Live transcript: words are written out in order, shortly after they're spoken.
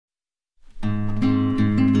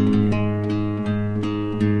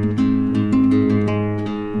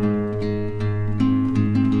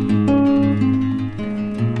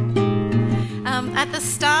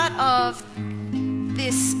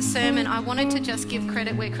wanted to just give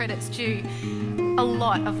credit where credit's due. A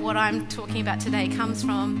lot of what I'm talking about today comes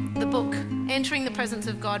from the book Entering the Presence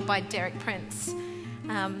of God by Derek Prince.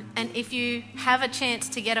 And if you have a chance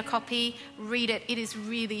to get a copy, read it. It is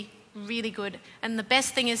really, really good. And the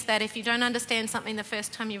best thing is that if you don't understand something the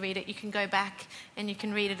first time you read it, you can go back and you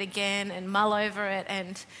can read it again and mull over it.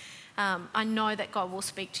 And I know that God will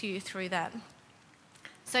speak to you through that.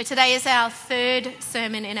 So today is our third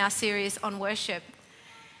sermon in our series on worship.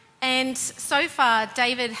 And so far,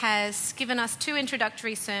 David has given us 2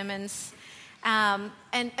 introductory sermons and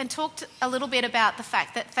talked a little bit about the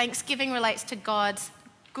fact that thanksgiving relates to God's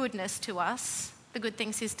goodness to us, the good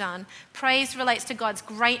things he's done. Praise relates to God's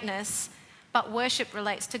greatness, but worship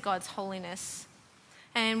relates to God's holiness.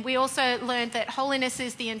 And we also learned that holiness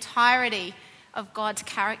is the entirety of God's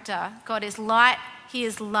character. God is light, he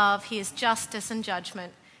is love, he is justice and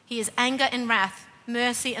judgment. He is anger and wrath,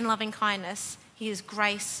 mercy and loving kindness. He is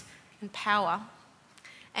grace and power.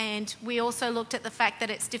 And we also looked at the fact that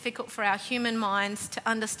it's difficult for our human minds to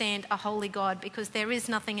understand a holy God because there is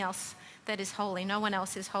nothing else that is holy. No one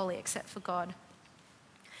else is holy except for God.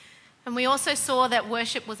 And we also saw that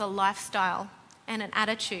worship was a lifestyle and an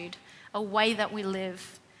attitude, a way that we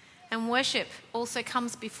live. And worship also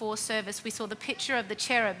comes before service. We saw the picture of the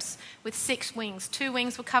cherubs with 6 wings. 2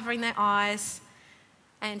 wings were covering their eyes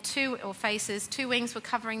and 2 faces. 2 wings were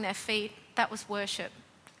covering their feet. That was worship,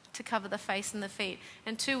 to cover the face and the feet.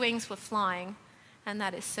 And 2 wings were flying, and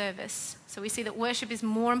that is service. So we see that worship is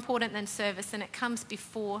more important than service, and it comes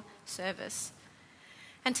before service.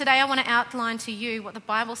 And today I want to outline to you what the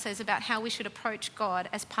Bible says about how we should approach God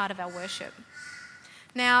as part of our worship.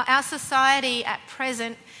 Now, our society at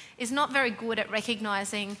present is not very good at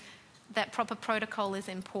recognising that proper protocol is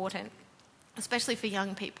important, especially for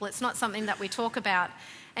young people. It's not something that we talk about.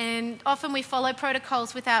 And often we follow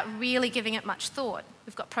protocols without really giving it much thought.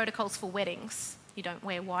 We've got protocols for weddings. You don't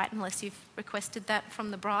wear white unless you've requested that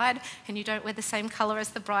from the bride, and you don't wear the same colour as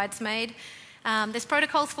the bridesmaid. There's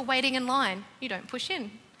protocols for waiting in line. You don't push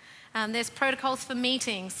in. There's protocols for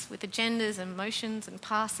meetings with agendas and motions and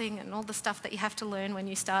passing and all the stuff that you have to learn when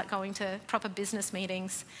you start going to proper business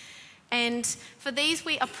meetings. And for these,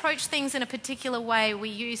 we approach things in a particular way. We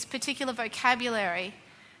use particular vocabulary.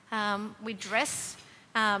 We dress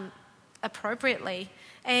appropriately.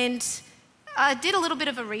 And I did a little bit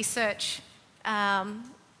of a research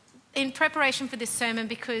in preparation for this sermon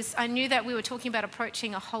because I knew that we were talking about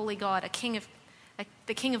approaching a holy God,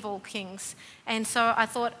 the King of all kings. And so I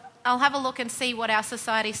thought, I'll have a look and see what our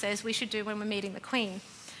society says we should do when we're meeting the Queen.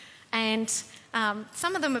 And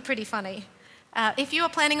some of them are pretty funny. If you are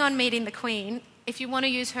planning on meeting the Queen, if you want to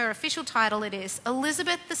use her official title, it is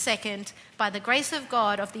Elizabeth II, by the grace of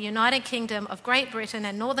God of the United Kingdom of Great Britain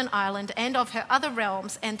and Northern Ireland and of her other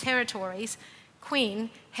realms and territories, Queen,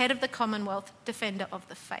 Head of the Commonwealth, Defender of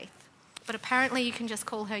the Faith. But apparently you can just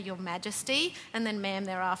call her Your Majesty and then ma'am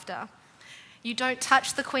thereafter. You don't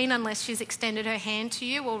touch the Queen unless she's extended her hand to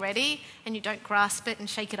you already, and you don't grasp it and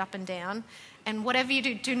shake it up and down. And whatever you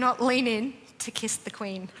do, do not lean in to kiss the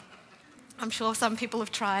Queen. I'm sure some people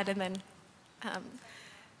have tried and then,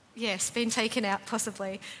 been taken out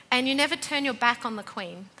possibly. And you never turn your back on the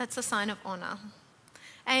Queen. That's a sign of honour.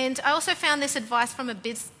 And I also found this advice from a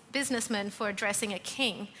businessman for addressing a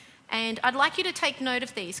king. And I'd like you to take note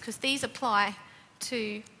of these because these apply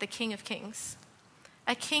to the King of Kings.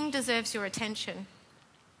 A king deserves your attention.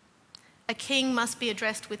 A king must be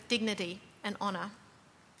addressed with dignity and honour.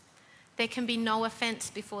 There can be no offence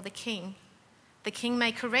before the king. The king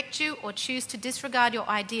may correct you or choose to disregard your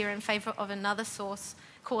idea in favour of another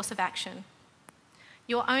course of action.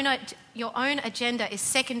 Your own agenda is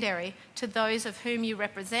secondary to those of whom you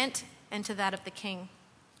represent and to that of the king.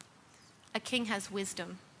 A king has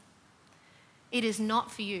wisdom. It is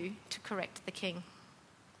not for you to correct the king.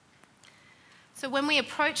 So when we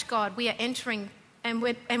approach God, we are entering, and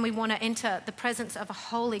we want to enter the presence of a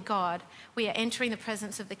holy God. We are entering the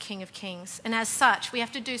presence of the King of Kings. And as such, we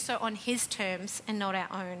have to do so on his terms and not our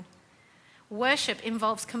own. Worship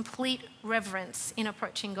involves complete reverence in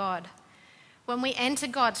approaching God. When we enter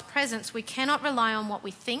God's presence, we cannot rely on what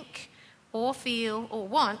we think or feel or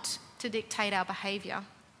want to dictate our behaviour.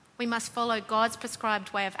 We must follow God's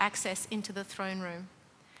prescribed way of access into the throne room.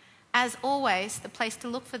 As always, the place to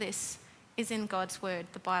look for this is in God's word,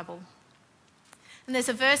 the Bible. And there's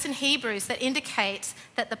a verse in Hebrews that indicates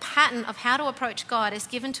that the pattern of how to approach God is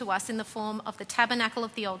given to us in the form of the tabernacle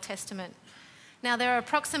of the Old Testament. Now, there are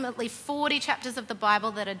approximately 40 chapters of the Bible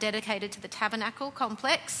that are dedicated to the tabernacle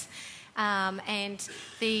complex and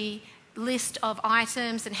the list of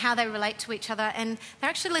items and how they relate to each other. And they're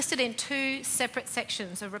actually listed in 2 separate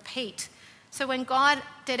sections, a repeat So when God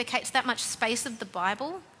dedicates that much space of the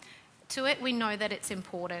Bible to it, we know that it's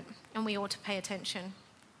important and we ought to pay attention.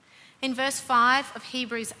 In verse 5 of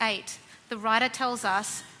Hebrews 8, the writer tells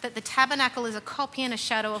us that the tabernacle is a copy and a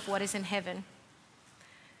shadow of what is in heaven.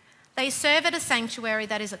 They serve at a sanctuary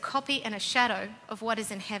that is a copy and a shadow of what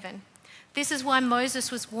is in heaven. This is why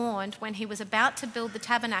Moses was warned when he was about to build the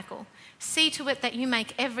tabernacle. See to it that you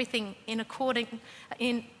make everything according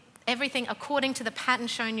to the pattern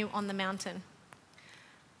shown you on the mountain.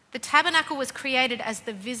 The tabernacle was created as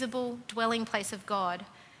the visible dwelling place of God.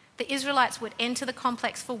 The Israelites would enter the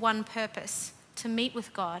complex for one purpose: to meet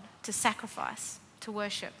with God, to sacrifice, to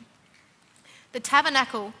worship. The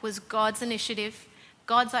tabernacle was God's initiative,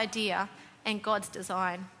 God's idea, and God's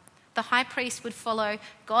design. The high priest would follow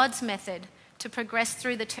God's method to progress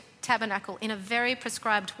through the tabernacle in a very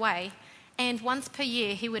prescribed way, and once per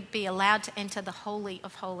year he would be allowed to enter the Holy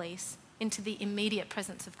of Holies, into the immediate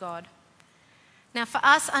presence of God. Now for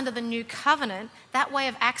us under the new covenant, that way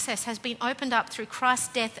of access has been opened up through Christ's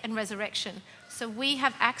death and resurrection, so we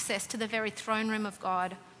have access to the very throne room of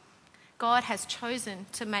God. God has chosen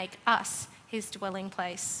to make us his dwelling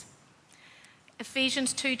place.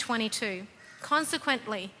 Ephesians 2:22.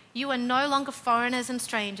 Consequently, you are no longer foreigners and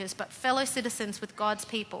strangers, but fellow citizens with God's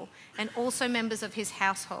people and also members of his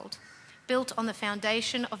household, built on the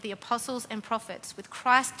foundation of the apostles and prophets, with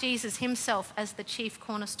Christ Jesus himself as the chief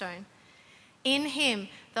cornerstone. In him,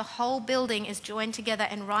 the whole building is joined together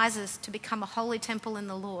and rises to become a holy temple in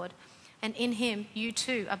the Lord. And in him, you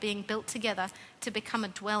too are being built together to become a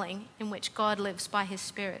dwelling in which God lives by his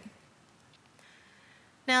Spirit.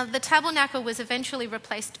 Now, the tabernacle was eventually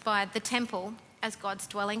replaced by the temple as God's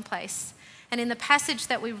dwelling place. And in the passage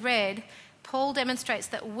that we read, Paul demonstrates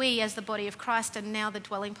that we, as the body of Christ, are now the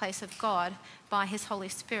dwelling place of God by his Holy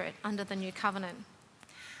Spirit under the new covenant.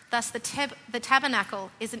 Thus, the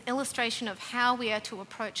tabernacle is an illustration of how we are to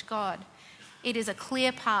approach God. It is a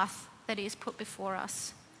clear path that is put before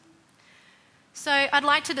us. So I'd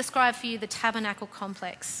like to describe for you the tabernacle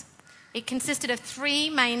complex. It consisted of 3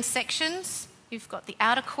 main sections. You've got the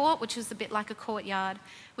outer court, which is a bit like a courtyard,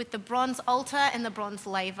 with the bronze altar and the bronze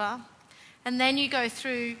laver. And then you go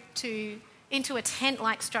through into a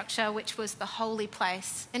tent-like structure, which was the holy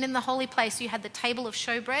place. And in the holy place, you had the table of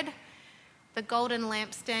showbread, the golden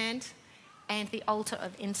lampstand, and the altar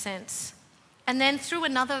of incense. And then through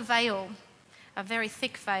another veil, a very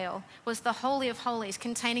thick veil, was the Holy of Holies,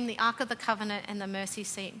 containing the Ark of the Covenant and the mercy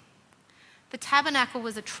seat. The tabernacle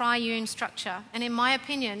was a triune structure, and in my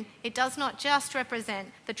opinion, it does not just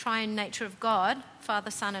represent the triune nature of God,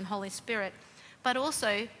 Father, Son, and Holy Spirit, but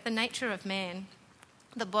also the nature of man,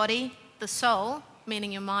 the body, the soul,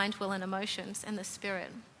 meaning your mind, will, and emotions, and the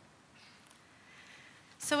spirit.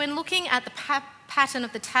 So in looking at the pattern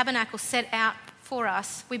of the tabernacle set out for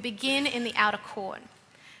us, we begin in the outer court,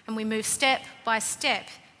 and we move step by step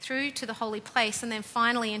through to the holy place, and then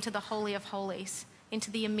finally into the Holy of Holies,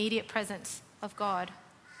 into the immediate presence of God.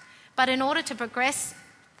 But in order to progress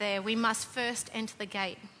there, we must first enter the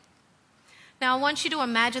gate. Now, I want you to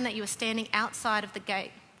imagine that you are standing outside of the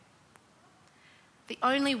gate. The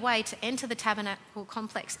only way to enter the tabernacle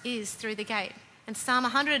complex is through the gate. And Psalm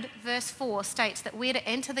 100 verse 4 states that we are to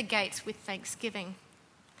enter the gates with thanksgiving.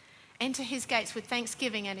 Enter his gates with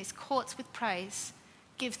thanksgiving and his courts with praise.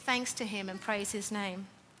 Give thanks to him and praise his name.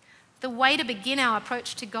 The way to begin our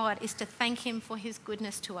approach to God is to thank him for his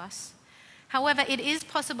goodness to us. However, it is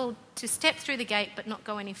possible to step through the gate but not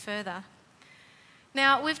go any further.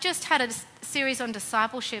 Now, we've just had a series on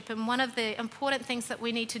discipleship, and one of the important things that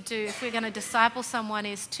we need to do if we're going to disciple someone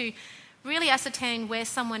is to really ascertain where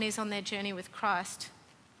someone is on their journey with Christ.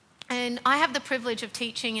 And I have the privilege of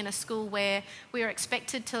teaching in a school where we are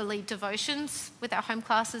expected to lead devotions with our home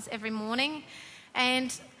classes every morning.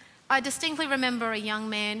 And I distinctly remember a young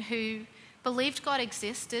man who believed God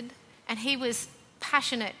existed, and he was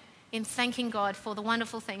passionate in thanking God for the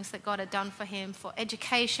wonderful things that God had done for him, for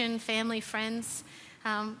education, family, friends,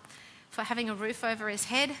 for having a roof over his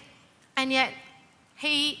head. And yet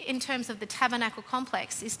he, in terms of the tabernacle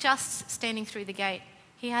complex, is just standing through the gate.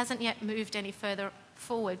 He hasn't yet moved any further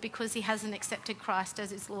forward because he hasn't accepted Christ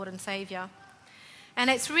as his Lord and Saviour. And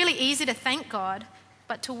it's really easy to thank God,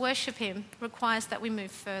 but to worship him requires that we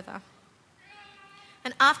move further.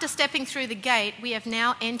 And after stepping through the gate, we have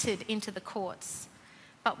now entered into the courts.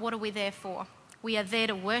 But what are we there for? We are there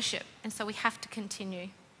to worship, and so we have to continue.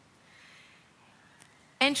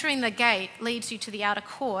 Entering the gate leads you to the outer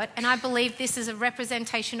court, and I believe this is a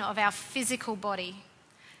representation of our physical body.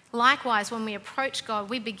 Likewise, when we approach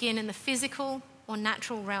God, we begin in the physical or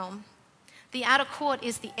natural realm. The outer court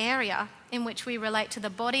is the area in which we relate to the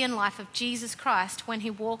body and life of Jesus Christ when he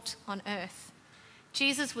walked on earth.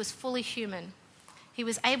 Jesus was fully human. He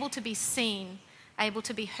was able to be seen, able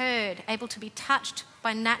to be heard, able to be touched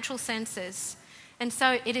by natural senses. And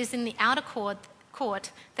so it is in the outer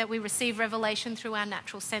court that we receive revelation through our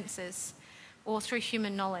natural senses or through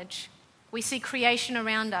human knowledge. We see creation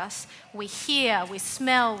around us. We hear, we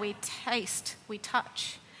smell, we taste, we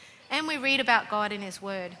touch. And we read about God in his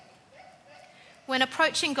word. When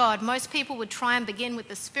approaching God, most people would try and begin with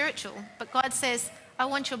the spiritual, but God says, I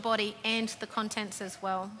want your body and the contents as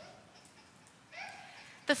well.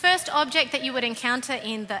 The first object that you would encounter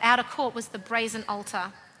in the outer court was the brazen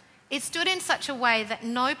altar. It stood in such a way that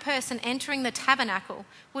no person entering the tabernacle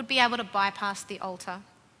would be able to bypass the altar.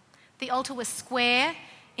 The altar was square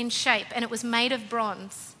in shape and it was made of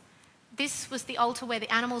bronze. This was the altar where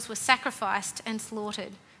the animals were sacrificed and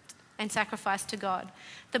slaughtered and sacrificed to God.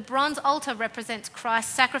 The bronze altar represents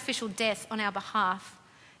Christ's sacrificial death on our behalf.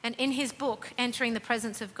 And in his book, Entering the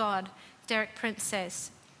Presence of God, Derek Prince says,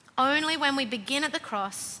 only when we begin at the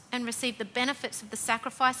cross and receive the benefits of the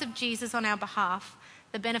sacrifice of Jesus on our behalf,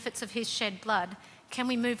 the benefits of his shed blood, can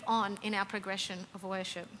we move on in our progression of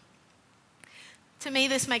worship. To me,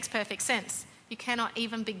 this makes perfect sense. You cannot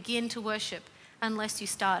even begin to worship unless you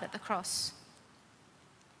start at the cross.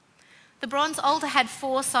 The bronze altar had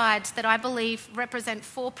 4 sides that I believe represent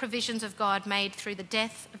 4 provisions of God made through the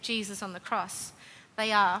death of Jesus on the cross.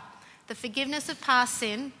 They are the forgiveness of past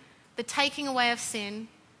sin, the taking away of sin,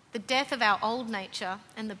 the death of our old nature,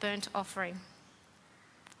 and the burnt offering.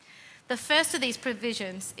 The first of these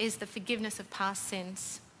provisions is the forgiveness of past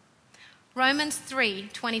sins. Romans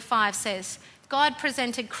 3:25 says, God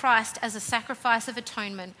presented Christ as a sacrifice of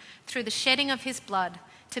atonement through the shedding of his blood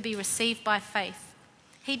to be received by faith.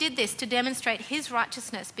 He did this to demonstrate his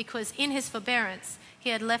righteousness because in his forbearance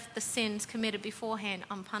he had left the sins committed beforehand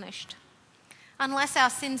unpunished. Unless our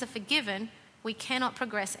sins are forgiven, we cannot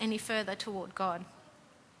progress any further toward God.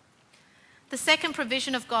 The second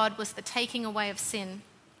provision of God was the taking away of sin.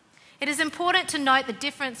 It is important to note the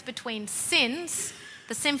difference between sins,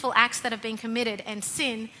 the sinful acts that have been committed, and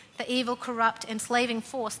sin, the evil, corrupt, enslaving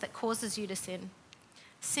force that causes you to sin.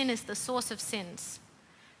 Sin is the source of sins.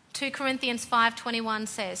 2 Corinthians 5:21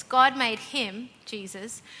 says, God made him,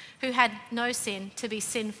 Jesus, who had no sin, to be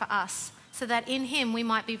sin for us, so that in him we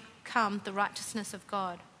might become the righteousness of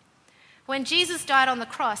God. When Jesus died on the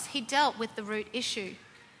cross, he dealt with the root issue.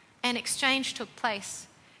 An exchange took place.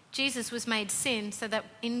 Jesus was made sin so that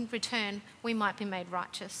in return we might be made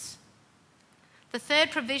righteous. The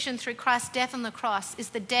third provision through Christ's death on the cross is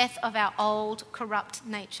the death of our old, corrupt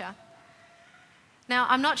nature. Now,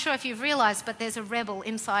 I'm not sure if you've realised, but there's a rebel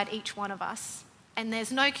inside each one of us. And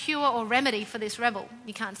there's no cure or remedy for this rebel.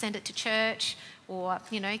 You can't send it to church or,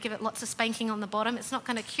 give it lots of spanking on the bottom. It's not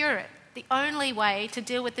going to cure it. The only way to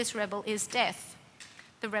deal with this rebel is death.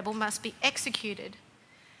 The rebel must be executed.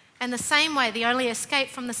 And the same way, the only escape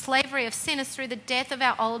from the slavery of sin is through the death of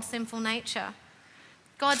our old sinful nature.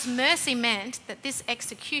 God's mercy meant that this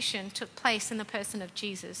execution took place in the person of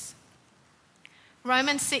Jesus.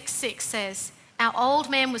 Romans 6:6 says, our old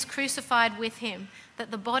man was crucified with him, that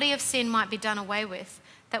the body of sin might be done away with,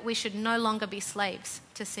 that we should no longer be slaves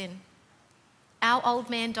to sin. Our old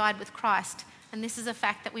man died with Christ, and this is a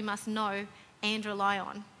fact that we must know and rely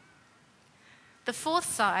on. The fourth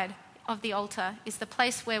side of the altar is the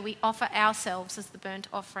place where we offer ourselves as the burnt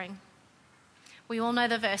offering. We all know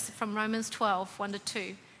the verse from Romans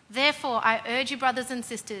 12:1-2. Therefore, I urge you, brothers and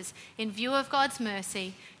sisters, in view of God's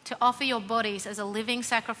mercy, to offer your bodies as a living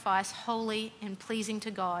sacrifice, holy and pleasing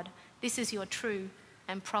to God. This is your true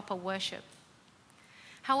and proper worship.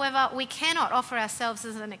 However, we cannot offer ourselves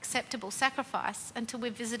as an acceptable sacrifice until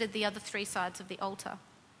we've visited the other 3 sides of the altar.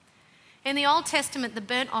 In the Old Testament, the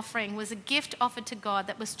burnt offering was a gift offered to God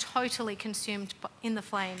that was totally consumed in the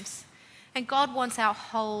flames. And God wants our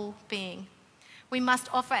whole being. We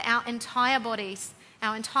must offer our entire bodies,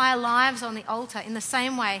 our entire lives on the altar in the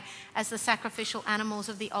same way as the sacrificial animals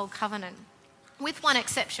of the Old Covenant. With one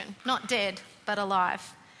exception, not dead, but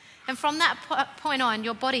alive. And from that point on,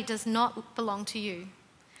 your body does not belong to you.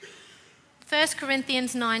 1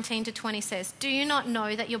 Corinthians 19-20 says, do you not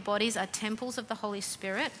know that your bodies are temples of the Holy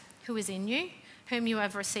Spirit who is in you, whom you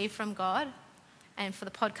have received from God? And for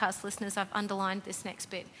the podcast listeners, I've underlined this next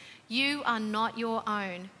bit. You are not your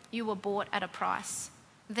own. You were bought at a price.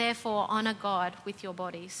 Therefore, honour God with your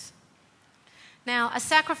bodies. Now, a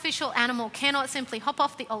sacrificial animal cannot simply hop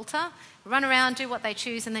off the altar, run around, do what they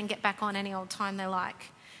choose, and then get back on any old time they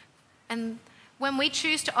like. And when we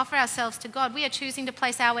choose to offer ourselves to God, we are choosing to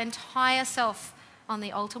place our entire self on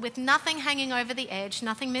the altar with nothing hanging over the edge,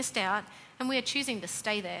 nothing missed out, and we are choosing to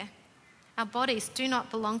stay there. Our bodies do not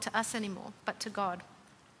belong to us anymore, but to God.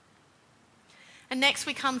 And next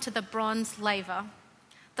we come to the bronze laver.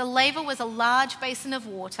 The laver was a large basin of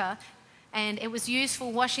water, and it was used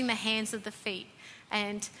for washing the hands of the feet.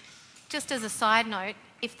 And just as a side note,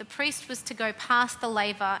 if the priest was to go past the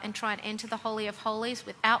laver and try and enter the Holy of Holies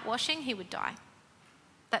without washing, he would die.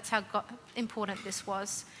 That's how important this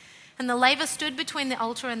was. And the laver stood between the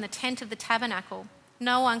altar and the tent of the tabernacle.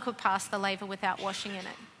 No one could pass the laver without washing in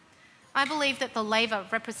it. I believe that the laver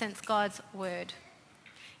represents God's word.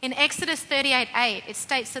 In Exodus 38:8, it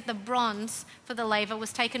states that the bronze for the laver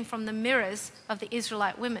was taken from the mirrors of the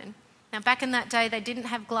Israelite women. Now, back in that day, they didn't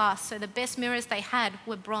have glass, so the best mirrors they had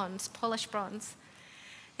were bronze, polished bronze.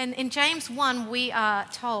 And in James 1, we are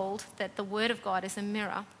told that the word of God is a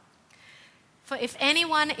mirror. For if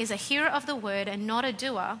anyone is a hearer of the word and not a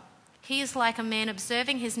doer, he is like a man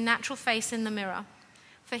observing his natural face in the mirror.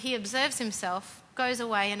 For he observes himself, goes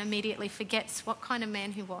away, and immediately forgets what kind of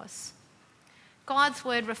man he was. God's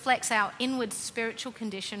word reflects our inward spiritual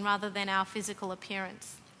condition rather than our physical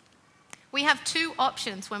appearance. We have two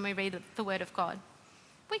options when we read the word of God.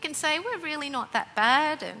 We can say we're really not that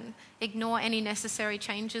bad and ignore any necessary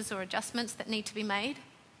changes or adjustments that need to be made.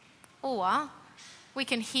 Or we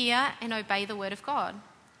can hear and obey the word of God.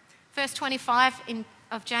 Verse 25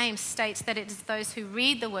 of James states that it is those who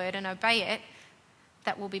read the word and obey it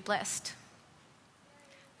that will be blessed.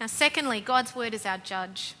 Now, secondly, God's word is our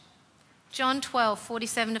judge. John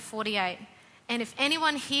 12:47-48. And if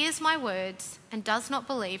anyone hears my words and does not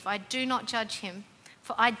believe, I do not judge him.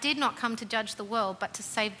 For I did not come to judge the world, but to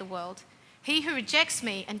save the world. He who rejects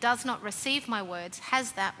me and does not receive my words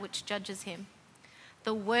has that which judges him.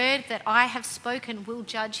 The word that I have spoken will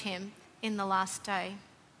judge him in the last day.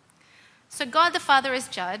 So God the Father is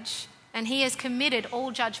judge, and he has committed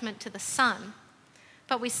all judgment to the Son.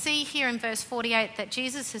 But we see here in verse 48 that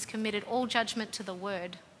Jesus has committed all judgment to the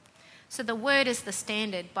word. So the word is the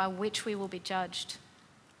standard by which we will be judged.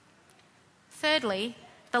 Thirdly,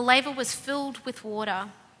 the laver was filled with water,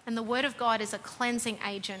 and the word of God is a cleansing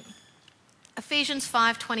agent. Ephesians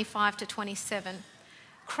 5:25-27.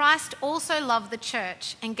 Christ also loved the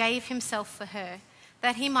church and gave himself for her,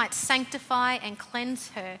 that he might sanctify and cleanse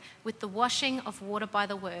her with the washing of water by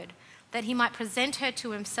the word, that he might present her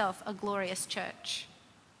to himself a glorious church.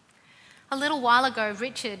 A little while ago,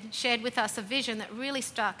 Richard shared with us a vision that really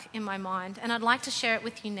stuck in my mind, and I'd like to share it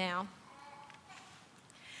with you now.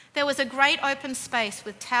 There was a great open space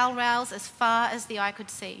with towel rails as far as the eye could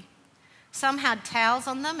see. Some had towels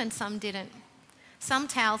on them and some didn't. Some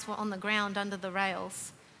towels were on the ground under the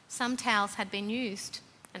rails. Some towels had been used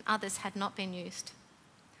and others had not been used.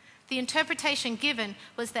 The interpretation given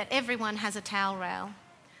was that everyone has a towel rail.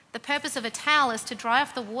 The purpose of a towel is to dry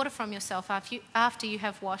off the water from yourself after you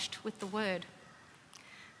have washed with the word.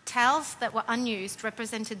 Towels that were unused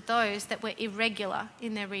represented those that were irregular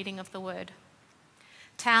in their reading of the word.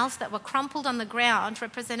 Towels that were crumpled on the ground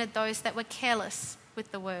represented those that were careless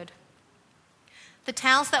with the word. The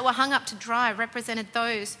towels that were hung up to dry represented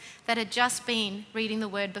those that had just been reading the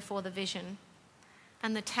word before the vision.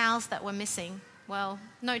 And the towels that were missing, well,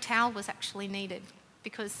 no towel was actually needed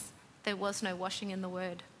because there was no washing in the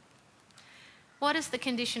word. What is the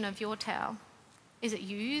condition of your towel? Is it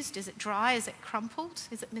used? Is it dry? Is it crumpled?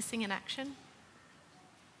 Is it missing in action?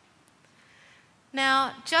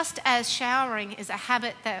 Now, just as showering is a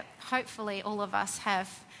habit that hopefully all of us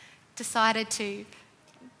have decided to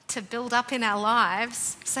build up in our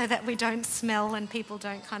lives so that we don't smell and people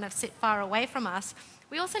don't kind of sit far away from us,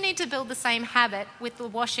 we also need to build the same habit with the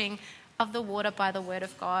washing of the water by the word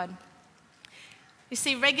of God. You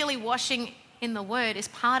see, regularly washing in the word is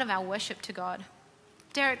part of our worship to God.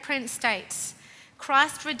 Derek Prince states,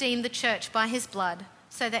 Christ redeemed the church by his blood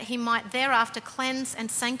so that he might thereafter cleanse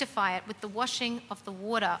and sanctify it with the washing of the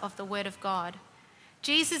water of the word of God.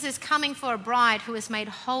 Jesus is coming for a bride who is made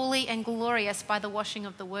holy and glorious by the washing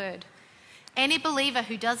of the word. Any believer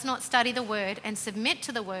who does not study the word and submit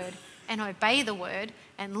to the word and obey the word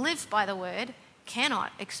and live by the word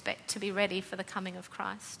cannot expect to be ready for the coming of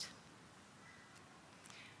Christ.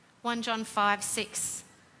 1 John 5:6.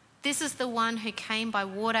 This is the one who came by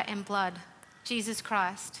water and blood, Jesus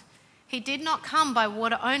Christ. He did not come by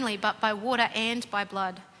water only, but by water and by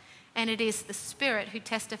blood. And it is the Spirit who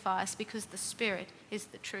testifies, because the Spirit is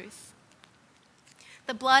the truth.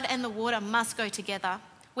 The blood and the water must go together.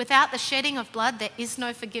 Without the shedding of blood, there is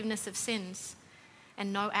no forgiveness of sins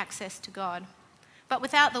and no access to God. But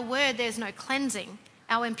without the word, there's no cleansing.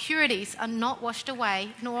 Our impurities are not washed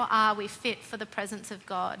away, nor are we fit for the presence of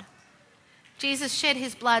God. Jesus shed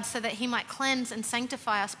his blood so that he might cleanse and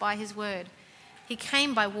sanctify us by his word. He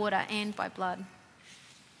came by water and by blood.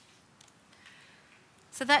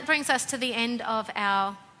 So that brings us to the end of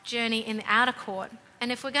our journey in the outer court.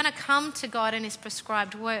 And if we're going to come to God in his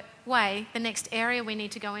prescribed way, the next area we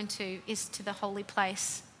need to go into is to the holy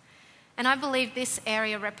place. And I believe this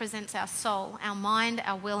area represents our soul, our mind,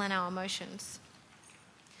 our will, and our emotions.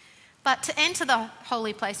 But to enter the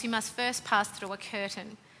holy place, you must first pass through a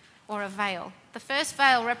curtain or a veil. The first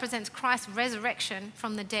veil represents Christ's resurrection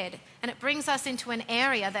from the dead, and it brings us into an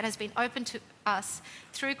area that has been opened to us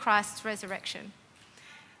through Christ's resurrection.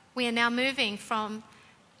 We are now moving from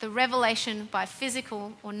the revelation by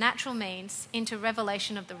physical or natural means into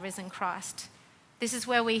revelation of the risen Christ. This is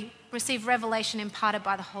where we receive revelation imparted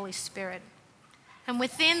by the Holy Spirit. And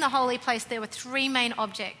within the holy place, there were three main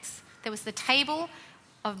objects. There was the table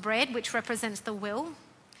of bread, which represents the will,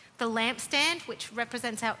 the lampstand, which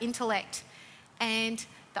represents our intellect, and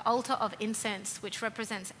the altar of incense, which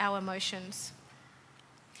represents our emotions.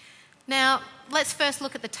 Now, let's first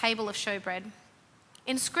look at the table of showbread.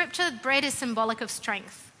 In Scripture, bread is symbolic of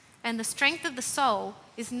strength, and the strength of the soul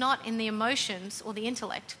is not in the emotions or the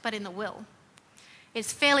intellect, but in the will.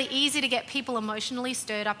 It's fairly easy to get people emotionally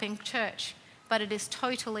stirred up in church, but it is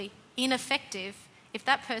totally ineffective if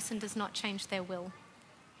that person does not change their will.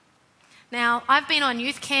 Now, I've been on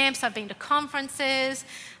youth camps, I've been to conferences,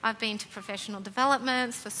 I've been to professional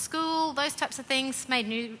developments for school, those types of things, made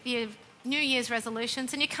New Year's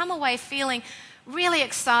resolutions, and you come away feeling really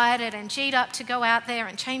excited and G'd up to go out there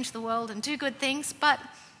and change the world and do good things, but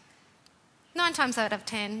 9 times out of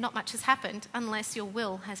 10, not much has happened unless your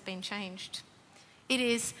will has been changed. It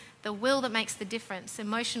is the will that makes the difference.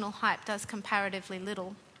 Emotional hype does comparatively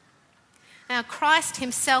little. Now, Christ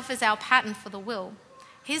himself is our pattern for the will.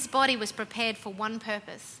 His body was prepared for one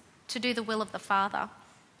purpose, to do the will of the Father.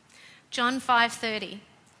 John 5:30,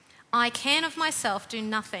 I can of myself do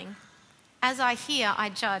nothing. As I hear, I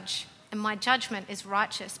judge, and my judgment is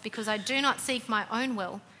righteous, because I do not seek my own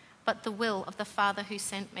will, but the will of the Father who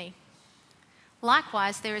sent me.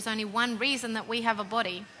 Likewise, there is only one reason that we have a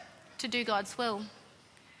body, to do God's will.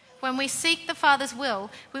 When we seek the Father's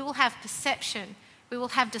will, we will have perception, we will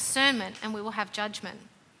have discernment, and we will have judgment.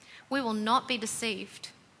 We will not be deceived.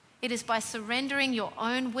 It is by surrendering your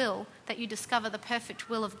own will that you discover the perfect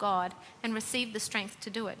will of God and receive the strength to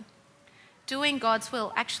do it. Doing God's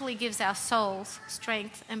will actually gives our souls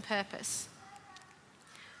strength and purpose.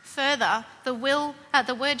 Further, the word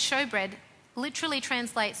showbread literally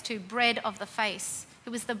translates to bread of the face.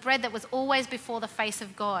 It was the bread that was always before the face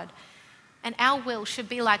of God. And our will should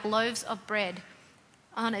be like loaves of bread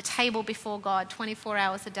on a table before God 24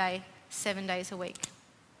 hours a day, 7 days a week.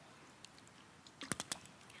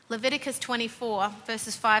 Leviticus 24,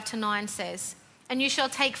 verses 5 to 9 says, And you shall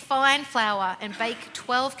take fine flour and bake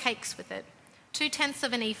 12 cakes with it. 2/10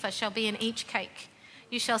 of an ephah shall be in each cake.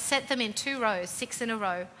 You shall set them in 2 rows, 6 in a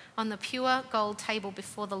row, on the pure gold table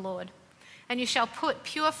before the Lord. And you shall put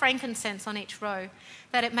pure frankincense on each row,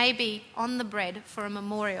 that it may be on the bread for a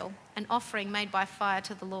memorial, an offering made by fire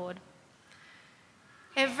to the Lord.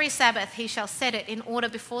 Every Sabbath he shall set it in order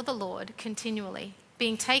before the Lord continually,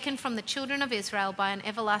 being taken from the children of Israel by an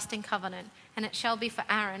everlasting covenant, and it shall be for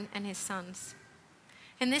Aaron and his sons.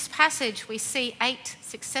 In this passage, we see 8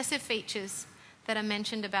 successive features that are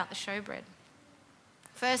mentioned about the showbread.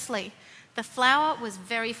 Firstly, the flour was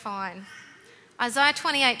very fine. Isaiah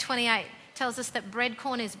 28:28 tells us that bread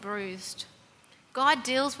corn is bruised. God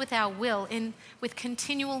deals with our will with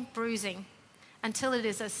continual bruising until it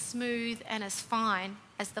is as smooth and as fine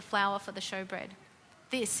as the flour for the showbread.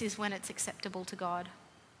 This is when it's acceptable to God.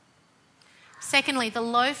 Secondly, the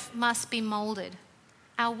loaf must be moulded.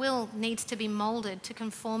 Our will needs to be moulded to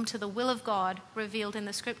conform to the will of God revealed in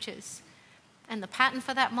the Scriptures. And the pattern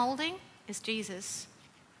for that moulding is Jesus.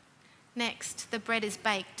 Next, the bread is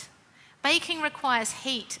baked. Baking requires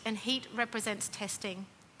heat, and heat represents testing.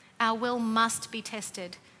 Our will must be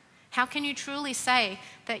tested. How can you truly say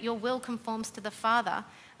that your will conforms to the Father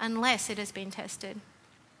unless it has been tested?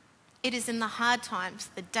 It is in the hard times,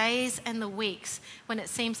 the days and the weeks, when it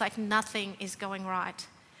seems like nothing is going right,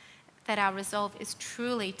 that our resolve is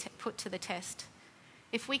truly put to the test.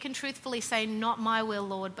 If we can truthfully say, not my will,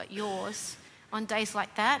 Lord, but yours, on days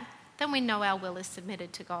like that, then we know our will is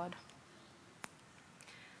submitted to God.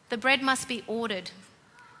 The bread must be ordered.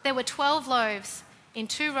 There were 12 loaves in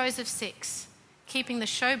 2 rows of 6. Keeping the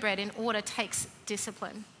showbread in order takes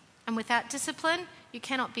discipline. And without discipline, you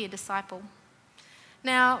cannot be a disciple.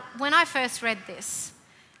 Now, when I first read this,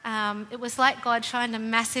 it was like God shined a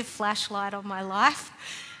massive flashlight on my life.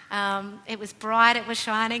 It was bright, it was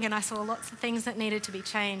shining, and I saw lots of things that needed to be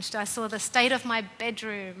changed. I saw the state of my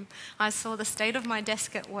bedroom. I saw the state of my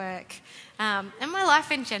desk at work. And my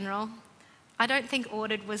life in general. I don't think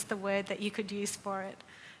ordered was the word that you could use for it.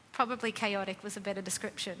 Probably chaotic was a better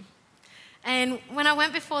description. And when I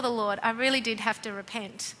went before the Lord, I really did have to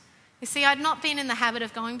repent. You see, I'd not been in the habit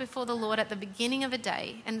of going before the Lord at the beginning of a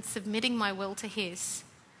day and submitting my will to His.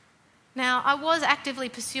 Now, I was actively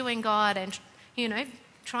pursuing God and,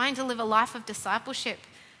 trying to live a life of discipleship,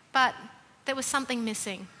 but there was something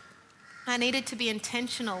missing. I needed to be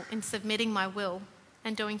intentional in submitting my will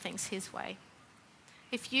and doing things His way.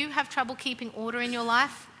 If you have trouble keeping order in your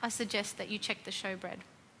life, I suggest that you check the showbread.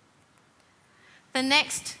 The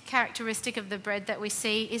next characteristic of the bread that we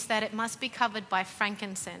see is that it must be covered by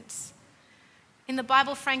frankincense. In the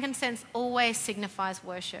Bible, frankincense always signifies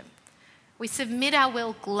worship. We submit our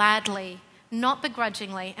will gladly, not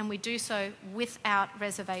begrudgingly, and we do so without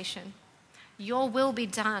reservation. Your will be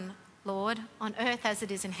done, Lord, on earth as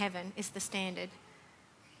it is in heaven, is the standard.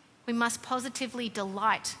 We must positively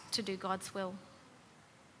delight to do God's will.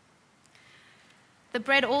 The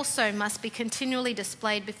bread also must be continually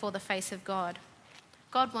displayed before the face of God.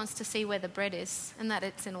 God wants to see where the bread is and that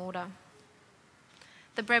it's in order.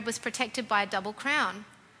 The bread was protected by a double crown.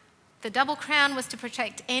 The double crown was to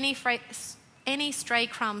protect any stray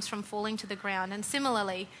crumbs from falling to the ground. And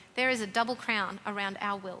similarly, there is a double crown around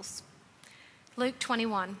our wills. Luke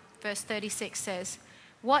 21, verse 36 says,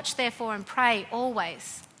 "Watch therefore and pray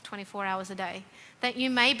always," 24 hours a day, "that you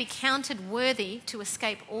may be counted worthy to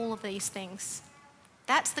escape all of these things."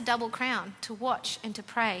 That's the double crown, to watch and to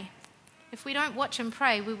pray. If we don't watch and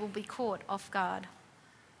pray, we will be caught off guard.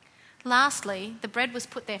 Lastly, the bread was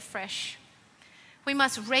put there fresh. We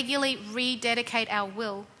must regularly rededicate our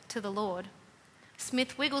will to the Lord.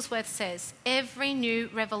 Smith Wigglesworth says, "Every new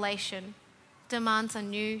revelation demands a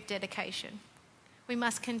new dedication." We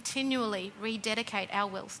must continually rededicate our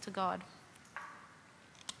wills to God.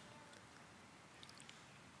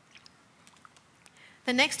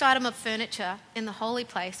 The next item of furniture in the holy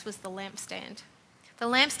place was the lampstand. The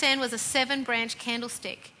lampstand was a 7-branch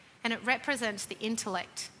candlestick, and it represents the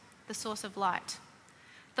intellect, the source of light.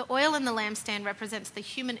 The oil in the lampstand represents the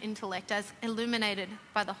human intellect as illuminated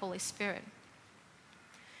by the Holy Spirit.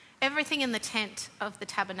 Everything in the tent of the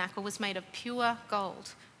tabernacle was made of pure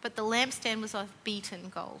gold, but the lampstand was of beaten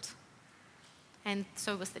gold. And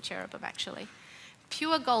so was the cherubim, actually.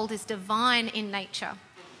 Pure gold is divine in nature.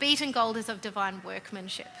 Beaten gold is of divine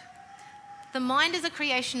workmanship. The mind is a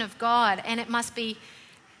creation of God, and it must be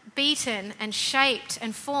beaten and shaped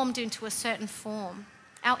and formed into a certain form.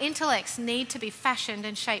 Our intellects need to be fashioned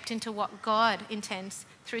and shaped into what God intends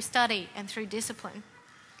through study and through discipline.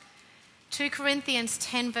 2 Corinthians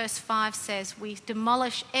 10 verse 5 says, We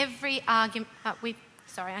demolish arguments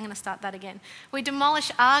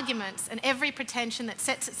and every pretension that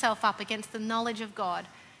sets itself up against the knowledge of God,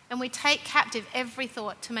 and we take captive every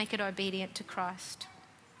thought to make it obedient to Christ.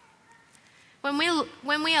 When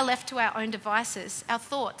we are left to our own devices, our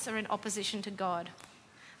thoughts are in opposition to God.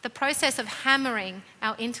 The process of hammering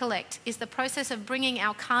our intellect is the process of bringing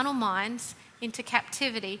our carnal minds into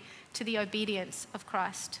captivity to the obedience of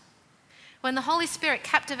Christ. When the Holy Spirit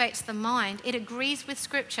captivates the mind, it agrees with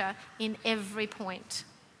Scripture in every point.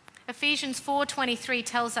 Ephesians 4:23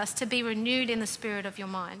 tells us to be renewed in the spirit of your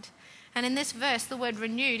mind. And in this verse, the word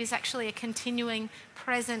renewed is actually a continuing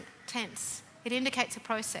present tense. It indicates a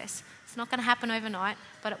process. It's not going to happen overnight,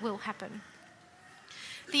 but it will happen.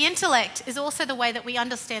 The intellect is also the way that we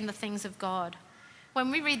understand the things of God.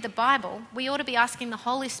 When we read the Bible, we ought to be asking the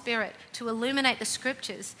Holy Spirit to illuminate the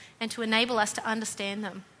Scriptures and to enable us to understand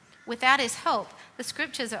them. Without His help, the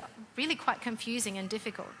Scriptures are really quite confusing and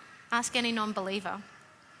difficult. Ask any non-believer.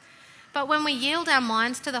 But when we yield our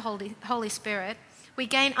minds to the Holy Spirit, we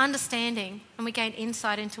gain understanding and we gain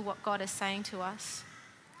insight into what God is saying to us.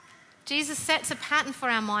 Jesus sets a pattern for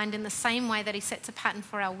our mind in the same way that He sets a pattern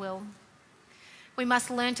for our will. We must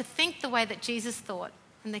learn to think the way that Jesus thought,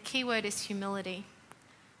 and the key word is humility.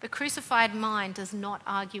 The crucified mind does not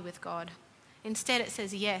argue with God. Instead, it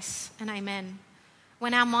says yes and amen.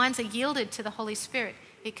 When our minds are yielded to the Holy Spirit,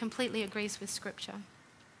 it completely agrees with Scripture.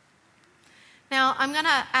 Now, I'm going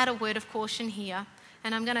to add a word of caution here,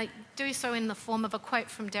 and I'm going to do so in the form of a quote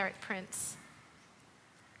from Derek Prince.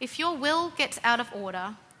 If your will gets out of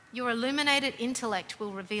order, your illuminated intellect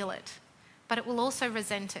will reveal it, but it will also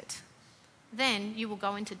resent it. Then you will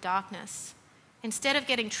go into darkness. Instead of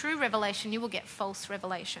getting true revelation, you will get false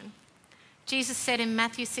revelation. Jesus said in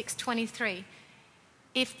Matthew 6:23,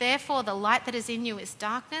 "If therefore the light that is in you is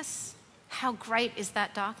darkness, how great is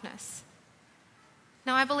that darkness?"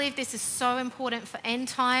 Now, I believe this is so important for end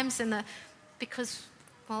times because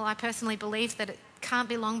I personally believe that it can't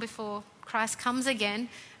be long before Christ comes again,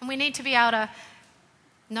 and we need to be able to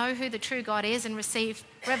know who the true God is and receive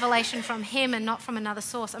revelation from him and not from another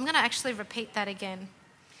source. I'm going to actually repeat that again.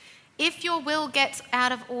 If your will gets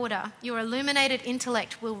out of order, your illuminated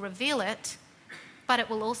intellect will reveal it, but it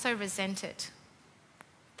will also resent it.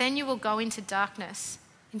 Then you will go into darkness.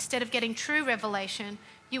 Instead of getting true revelation,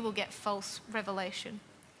 you will get false revelation.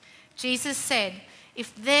 Jesus said,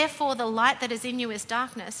 "If therefore the light that is in you is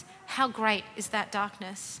darkness, how great is that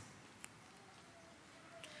darkness?"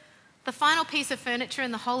 The final piece of furniture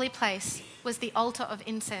in the holy place was the altar of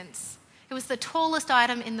incense. It was the tallest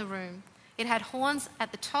item in the room. It had horns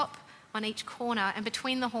at the top on each corner, and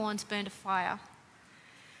between the horns burned a fire.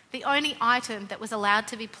 The only item that was allowed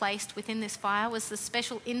to be placed within this fire was the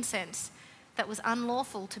special incense that was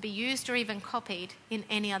unlawful to be used or even copied in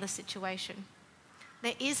any other situation.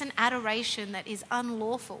 There is an adoration that is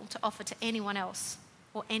unlawful to offer to anyone else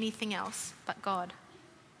or anything else but God.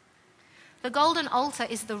 The golden altar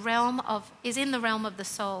is in the realm of the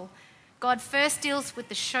soul. God first deals with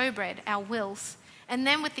the showbread, our wills, and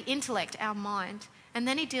then with the intellect, our mind, and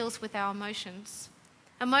then he deals with our emotions.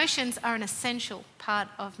 Emotions are an essential part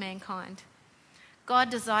of mankind. God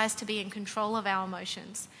desires to be in control of our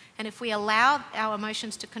emotions, and if we allow our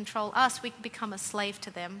emotions to control us, we become a slave to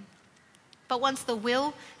them. But once the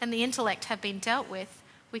will and the intellect have been dealt with,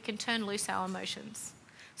 we can turn loose our emotions.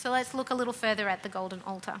 So let's look a little further at the golden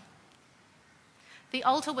altar. The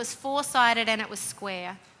altar was four-sided and it was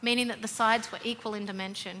square, meaning that the sides were equal in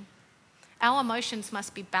dimension. Our emotions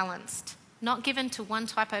must be balanced, not given to one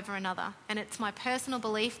type over another. And it's my personal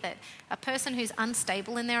belief that a person who's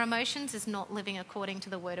unstable in their emotions is not living according to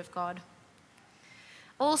the Word of God.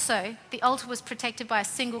 Also, the altar was protected by a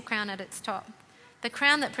single crown at its top. The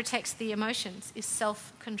crown that protects the emotions is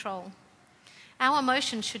self-control. Our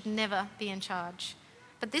emotions should never be in charge.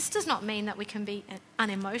 But this does not mean that we can be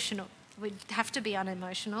unemotional. We have to be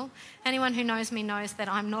unemotional. Anyone who knows me knows that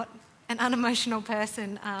I'm not an unemotional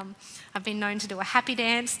person. I've been known to do a happy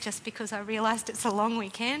dance just because I realised it's a long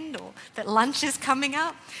weekend or that lunch is coming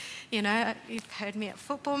up. You know, you've heard me at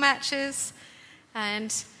football matches.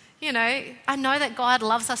 And, you know, I know that God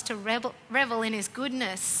loves us to revel in his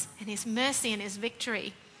goodness and his mercy and his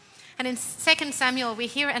victory. And in 2 Samuel, we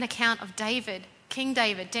hear an account of David, King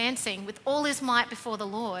David, dancing with all his might before the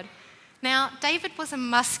Lord. Now, David was a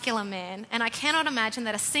muscular man, and I cannot imagine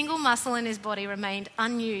that a single muscle in his body remained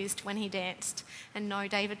unused when he danced. And no,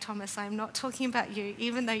 David Thomas, I am not talking about you,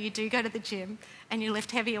 even though you do go to the gym and you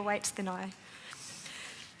lift heavier weights than I.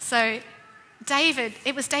 So,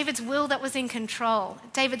 it was David's will that was in control.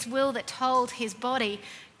 David's will that told his body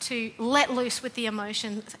to let loose with the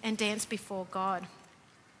emotions and dance before God.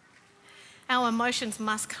 Our emotions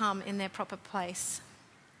must come in their proper place.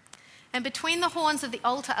 And between the horns of the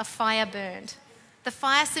altar, a fire burned. The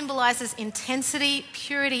fire symbolises intensity,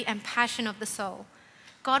 purity, and passion of the soul.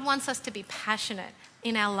 God wants us to be passionate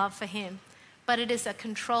in our love for him, but it is a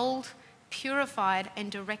controlled, purified,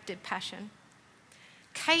 and directed passion.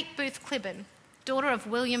 Kate Booth Clibborn, daughter of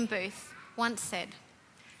William Booth, once said,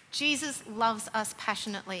 "Jesus loves us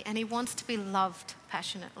passionately, and he wants to be loved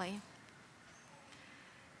passionately."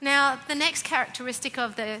 Now, the next characteristic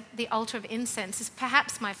of the altar of incense is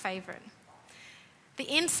perhaps my favourite. The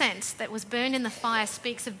incense that was burned in the fire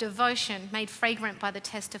speaks of devotion made fragrant by the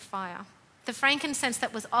test of fire. The frankincense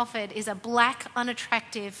that was offered is a black,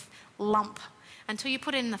 unattractive lump until you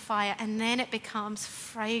put it in the fire, and then it becomes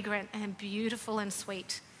fragrant and beautiful and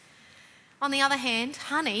sweet. On the other hand,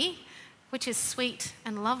 honey, which is sweet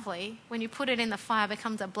and lovely, when you put it in the fire,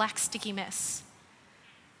 becomes a black, sticky mess.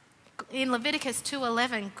 In Leviticus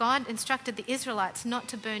 2:11, God instructed the Israelites not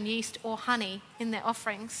to burn yeast or honey in their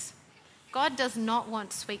offerings. God does not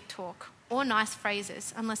want sweet talk or nice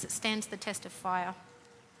phrases unless it stands the test of fire.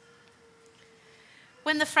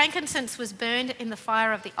 When the frankincense was burned in the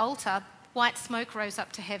fire of the altar, white smoke rose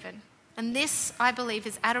up to heaven. And this, I believe,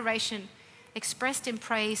 is adoration expressed in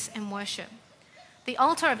praise and worship. The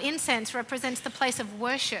altar of incense represents the place of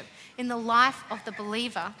worship in the life of the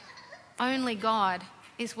believer. Only God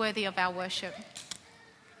is worthy of our worship.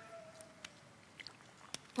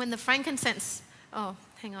 When the frankincense... Oh,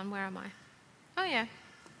 hang on, where am I? Oh yeah,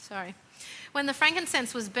 sorry. When the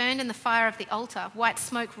frankincense was burned in the fire of the altar, white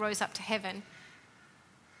smoke rose up to heaven.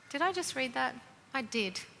 Did I just read that? I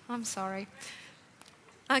did. I'm sorry.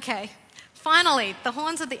 Okay. Finally, the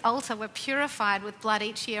horns of the altar were purified with blood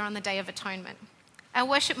each year on the Day of Atonement. Our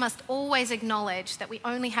worship must always acknowledge that we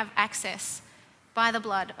only have access by the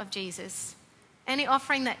blood of Jesus. Any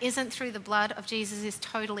offering that isn't through the blood of Jesus is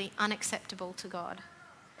totally unacceptable to God.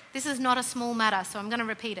 This is not a small matter, so I'm going to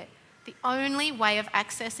repeat it. The only way of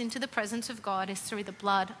access into the presence of God is through the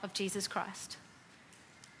blood of Jesus Christ.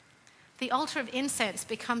 The altar of incense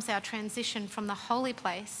becomes our transition from the holy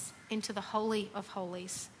place into the Holy of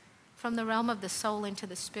Holies, from the realm of the soul into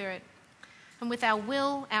the spirit. And with our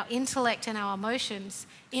will, our intellect, and our emotions,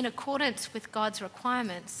 in accordance with God's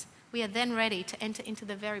requirements, we are then ready to enter into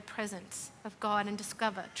the very presence of God and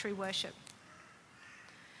discover true worship.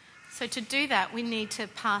 So to do that, we need to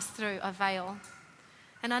pass through a veil.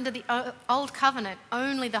 And under the Old Covenant,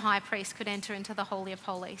 only the high priest could enter into the Holy of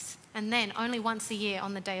Holies, and then only once a year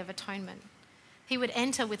on the Day of Atonement. He would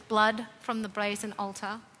enter with blood from the brazen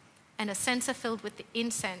altar and a censer filled with the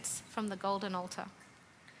incense from the golden altar.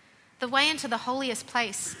 The way into the holiest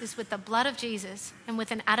place is with the blood of Jesus and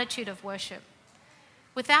with an attitude of worship.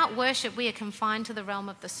 Without worship, we are confined to the realm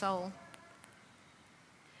of the soul.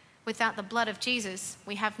 Without the blood of Jesus,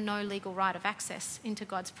 we have no legal right of access into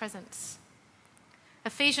God's presence.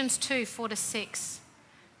 Ephesians 2:4-6.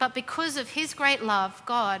 But because of his great love,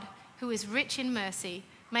 God, who is rich in mercy,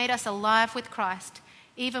 made us alive with Christ,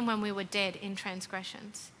 even when we were dead in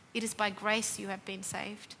transgressions. It is by grace you have been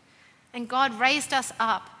saved. And God raised us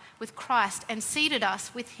up with Christ and seated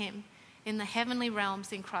us with him in the heavenly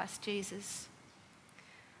realms in Christ Jesus.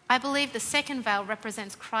 I believe the second veil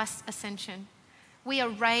represents Christ's ascension. We are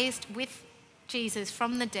raised with Jesus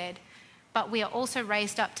from the dead, but we are also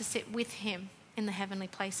raised up to sit with him in the heavenly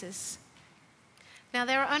places. Now,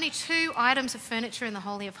 there are only two items of furniture in the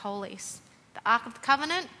Holy of Holies: the Ark of the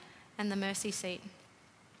Covenant and the mercy seat.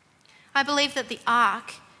 I believe that the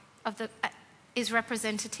Ark is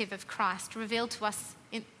representative of Christ, revealed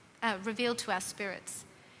to our spirits.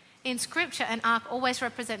 In Scripture, an ark always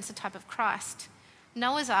represents a type of Christ.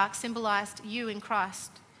 Noah's Ark symbolized you in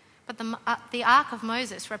Christ, but the Ark of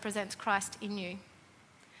Moses represents Christ in you.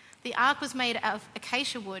 The ark was made out of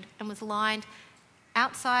acacia wood and was lined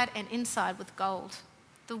outside and inside with gold.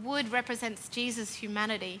 The wood represents Jesus'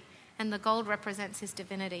 humanity and the gold represents his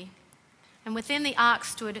divinity. And within the ark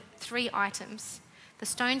stood 3 items: the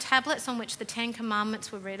stone tablets on which the 10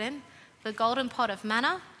 Commandments were written, the golden pot of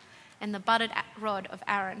manna, and the budded rod of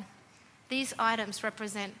Aaron. These items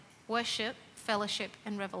represent worship, fellowship,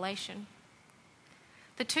 and revelation.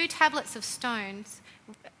 The 2 tablets of stones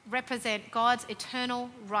represent God's eternal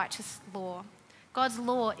righteous law. God's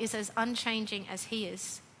law is as unchanging as he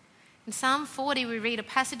is. In Psalm 40, we read a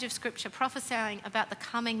passage of Scripture prophesying about the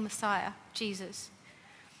coming Messiah, Jesus.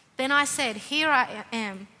 Then I said, "Here I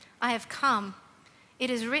am, I have come. It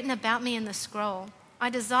is written about me in the scroll. I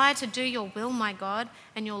desire to do your will, my God,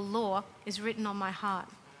 and your law is written on my heart."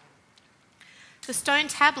 The stone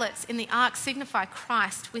tablets in the ark signify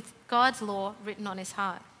Christ with God's law written on his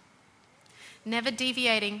heart, never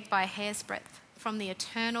deviating by a hair's breadth from the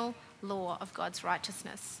eternal law of God's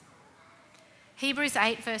righteousness. Hebrews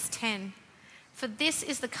 8 verse 10, "For this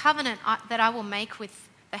is the covenant that I will make with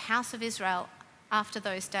the house of Israel after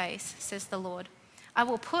those days, says the Lord. I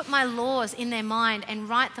will put my laws in their mind and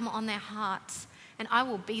write them on their hearts, and I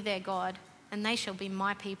will be their God, and they shall be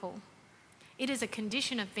my people." It is a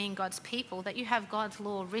condition of being God's people that you have God's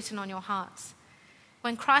law written on your hearts.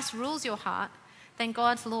 When Christ rules your heart, then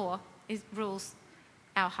God's law rules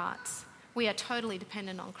our hearts. We are totally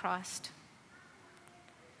dependent on Christ.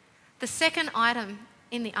 The second item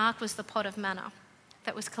in the ark was the pot of manna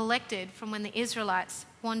that was collected from when the Israelites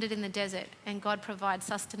wandered in the desert and God provided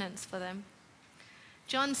sustenance for them.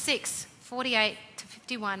 John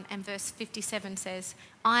 6:48-51 and verse 57 says,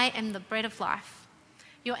 "I am the bread of life.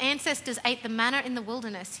 Your ancestors ate the manna in the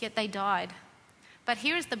wilderness, yet they died. But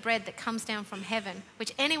here is the bread that comes down from heaven,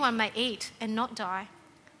 which anyone may eat and not die.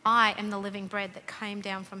 I am the living bread that came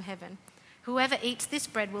down from heaven. Whoever eats this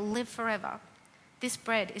bread will live forever. This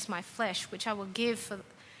bread is my flesh, which I will give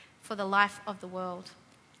for the life of the world."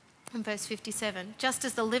 And verse 57, "Just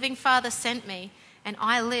as the living Father sent me, and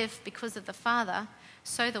I live because of the Father,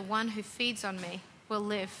 so the one who feeds on me will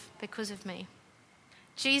live because of me."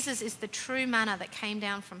 Jesus is the true manna that came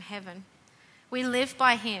down from heaven. We live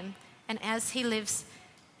by him, and as he lives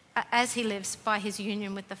by his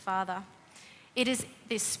union with the Father. It is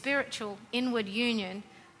this spiritual inward union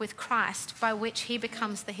with Christ by which he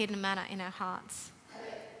becomes the hidden manna in our hearts.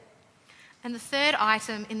 And the third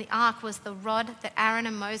item in the ark was the rod that Aaron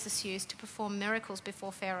and Moses used to perform miracles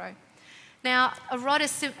before Pharaoh. Now, a rod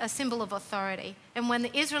is a symbol of authority. And when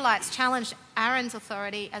the Israelites challenged Aaron's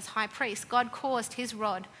authority as high priest, God caused his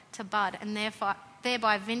rod to bud and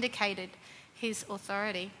thereby vindicated his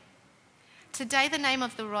authority. Today, the name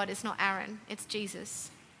of the rod is not Aaron, it's Jesus.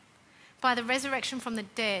 By the resurrection from the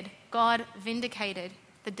dead, God vindicated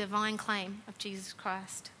the divine claim of Jesus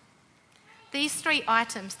Christ. These three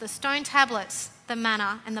items, the stone tablets, the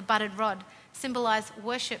manna, and the budded rod, symbolize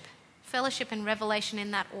worship, fellowship, and revelation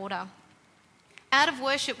in that order. Out of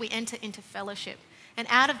worship, we enter into fellowship. And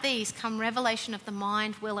out of these come revelation of the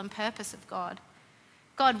mind, will, and purpose of God.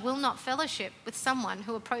 God will not fellowship with someone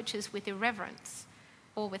who approaches with irreverence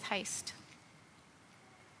or with haste.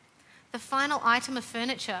 The final item of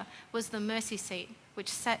furniture was the mercy seat, which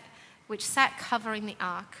sat covering the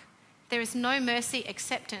ark. There is no mercy,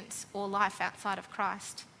 acceptance, or life outside of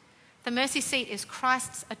Christ. The mercy seat is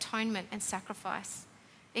Christ's atonement and sacrifice.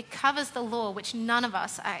 It covers the law which none of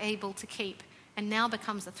us are able to keep and now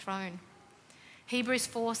becomes a throne. Hebrews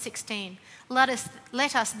 4:16, let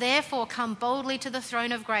us therefore come boldly to the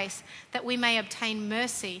throne of grace that we may obtain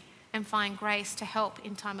mercy and find grace to help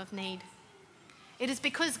in time of need. It is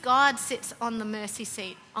because God sits on the mercy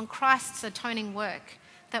seat, on Christ's atoning work,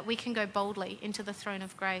 that we can go boldly into the throne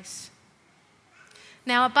of grace.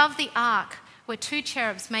 Now above the ark were two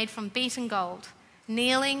cherubs made from beaten gold,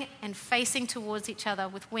 kneeling and facing towards each other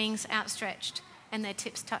with wings outstretched and their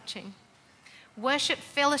tips touching. Worship,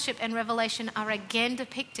 fellowship, and revelation are again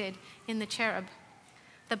depicted in the cherub.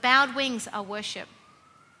 The bowed wings are worship.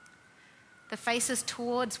 The faces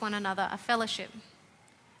towards one another are fellowship.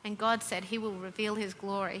 And God said he will reveal his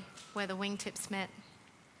glory where the wingtips met.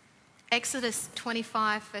 Exodus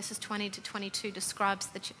 25 verses 20 to 22 describes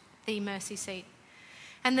the mercy seat.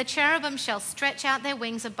 And the cherubim shall stretch out their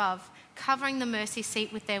wings above, covering the mercy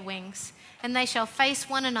seat with their wings. And they shall face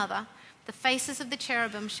one another. The faces of the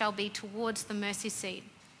cherubim shall be towards the mercy seat.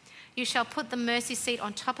 You shall put the mercy seat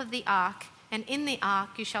on top of the ark, and in the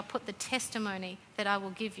ark you shall put the testimony that I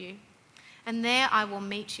will give you. And there I will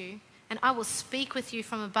meet you, and I will speak with you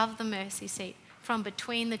from above the mercy seat, from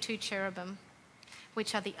between the two cherubim,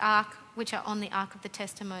 which are on the ark of the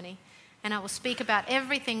testimony. And I will speak about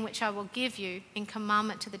everything which I will give you in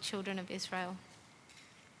commandment to the children of Israel.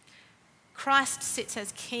 Christ sits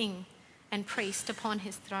as king and priest upon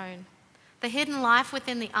his throne. The hidden life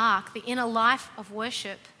within the ark, the inner life of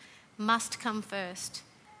worship, must come first.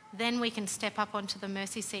 Then we can step up onto the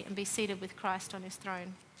mercy seat and be seated with Christ on his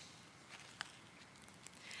throne.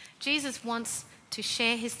 Jesus wants to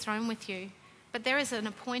share his throne with you, but there is an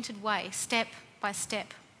appointed way, step by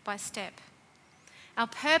step by step. Our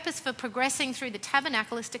purpose for progressing through the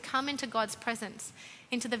tabernacle is to come into God's presence,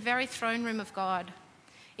 into the very throne room of God.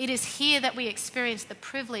 It is here that we experience the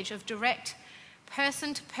privilege of direct,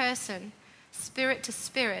 person-to-person,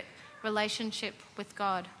 spirit-to-spirit relationship with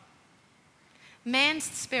God. Man's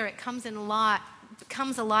spirit comes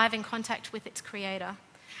alive in contact with its creator,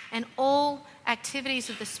 and all activities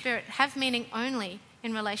of the spirit have meaning only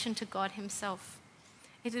in relation to God himself.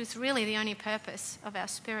 It is really the only purpose of our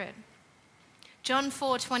spirit. John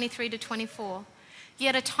 4:23 to 24.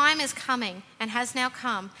 Yet a time is coming and has now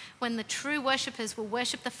come when the true worshippers will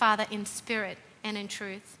worship the Father in spirit and in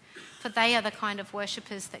truth, for they are the kind of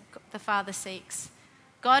worshippers that the Father seeks.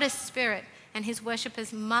 God is spirit, and his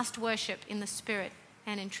worshippers must worship in the spirit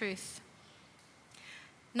and in truth.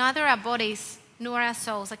 Neither our bodies nor our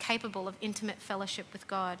souls are capable of intimate fellowship with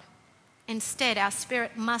God. Instead, our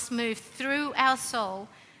spirit must move through our soul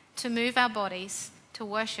to move our bodies to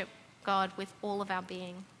worship God with all of our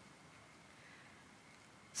being.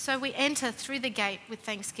 So we enter through the gate with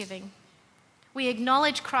thanksgiving. We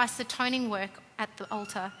acknowledge Christ's atoning work at the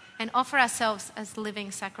altar and offer ourselves as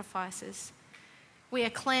living sacrifices. We are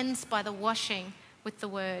cleansed by the washing with the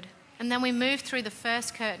word, and then we move through the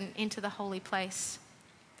first curtain into the holy place.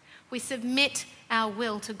 We submit our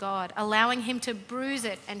will to God, allowing him to bruise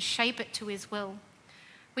it and shape it to his will.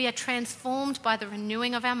 We are transformed by the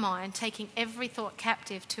renewing of our mind, taking every thought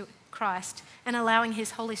captive to Christ and allowing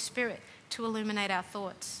his Holy Spirit to illuminate our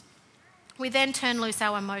thoughts. We then turn loose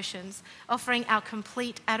our emotions, offering our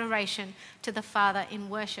complete adoration to the Father in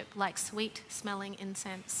worship like sweet-smelling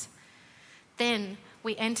incense. Then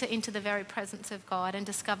we enter into the very presence of God and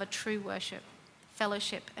discover true worship,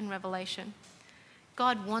 fellowship, and revelation.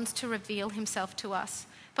 God wants to reveal himself to us,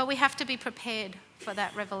 but we have to be prepared for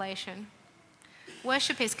that revelation.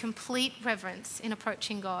 Worship is complete reverence in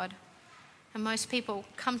approaching God, and most people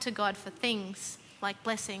come to God for things like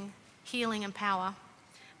blessing, healing, and power,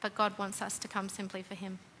 but God wants us to come simply for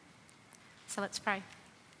him. So let's pray.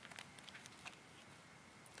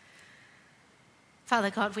 Father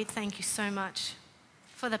God, we thank you so much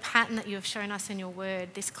for the pattern that you have shown us in your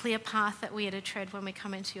word, this clear path that we are to tread when we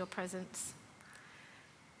come into your presence.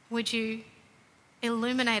 Would you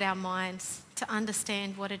illuminate our minds to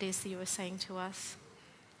understand what it is that you are saying to us?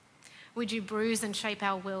 Would you bruise and shape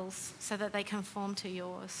our wills so that they conform to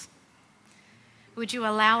yours? Would you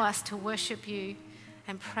allow us to worship you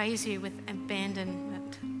and praise you with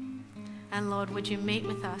abandonment? And Lord, would you meet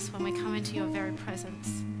with us when we come into your very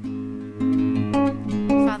presence?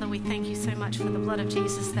 Father, we thank you so much for the blood of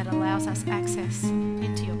Jesus that allows us access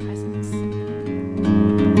into your presence.